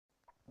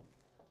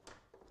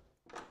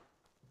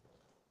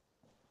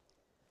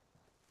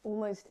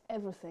Almost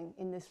everything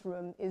in this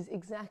room is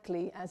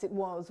exactly as it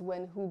was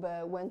when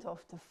Hubert went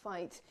off to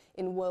fight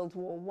in World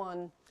War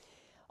I.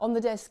 On the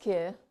desk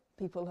here,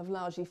 people have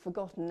largely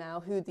forgotten now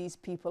who these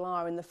people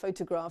are in the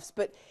photographs,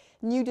 but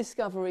new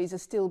discoveries are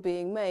still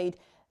being made.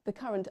 The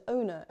current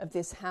owner of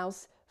this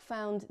house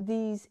found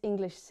these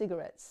English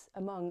cigarettes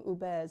among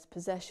Hubert's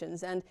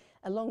possessions, and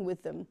along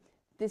with them,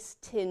 this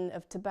tin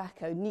of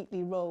tobacco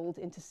neatly rolled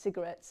into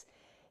cigarettes.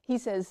 He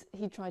says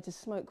he tried to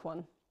smoke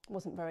one. It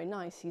wasn't very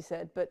nice, he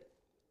said, but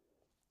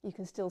you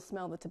can still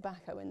smell the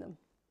tobacco in them.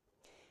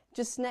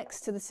 Just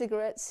next to the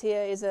cigarettes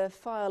here is a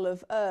file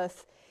of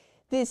earth.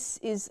 This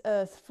is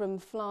earth from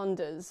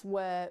Flanders,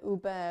 where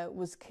Hubert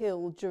was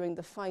killed during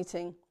the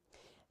fighting.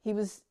 He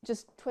was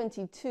just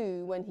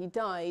 22 when he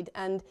died,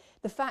 and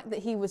the fact that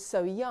he was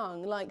so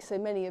young, like so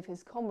many of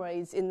his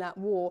comrades in that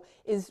war,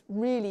 is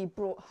really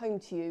brought home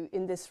to you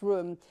in this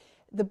room.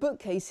 The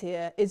bookcase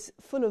here is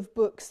full of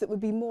books that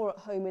would be more at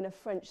home in a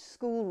French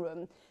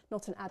schoolroom,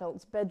 not an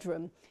adult's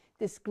bedroom.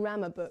 This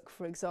grammar book,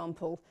 for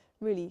example,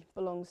 really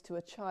belongs to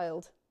a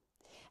child.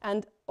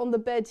 And on the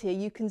bed here,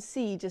 you can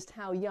see just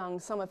how young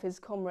some of his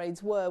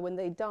comrades were when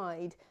they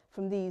died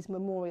from these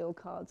memorial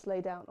cards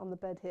laid out on the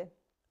bed here.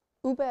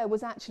 Hubert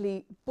was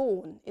actually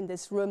born in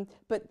this room,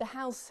 but the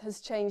house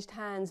has changed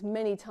hands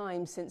many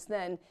times since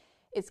then.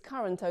 Its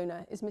current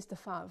owner is Mr.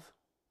 Favre.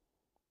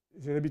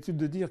 J'ai l'habitude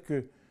de dire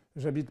que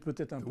j'habite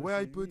peut-être un peu. The way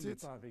I put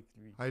it,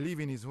 I live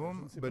in his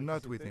home, but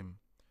not with him.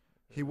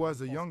 He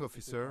was a young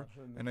officer,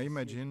 and I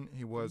imagine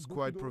he was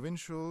quite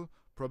provincial,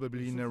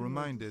 probably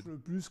narrow-minded. Le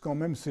plus quand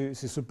même, c'est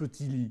ce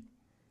petit lit,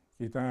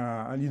 qui est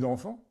un lit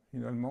d'enfant,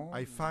 finalement.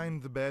 I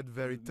find the bed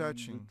very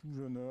touching.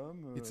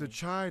 It's a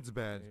child's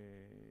bed,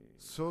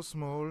 so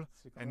small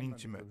and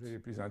intimate. Les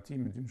plus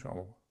intimes d'une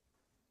chambre.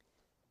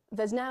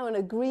 There's now an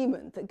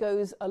agreement that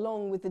goes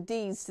along with the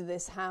deeds to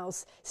this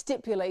house,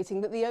 stipulating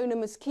that the owner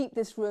must keep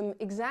this room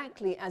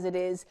exactly as it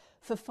is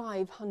for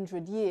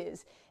 500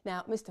 years.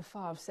 Now, Mr.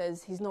 Favre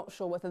says he's not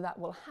sure whether that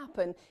will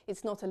happen.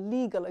 It's not a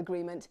legal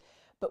agreement,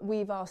 but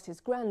we've asked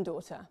his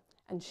granddaughter,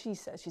 and she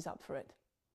says she's up for it.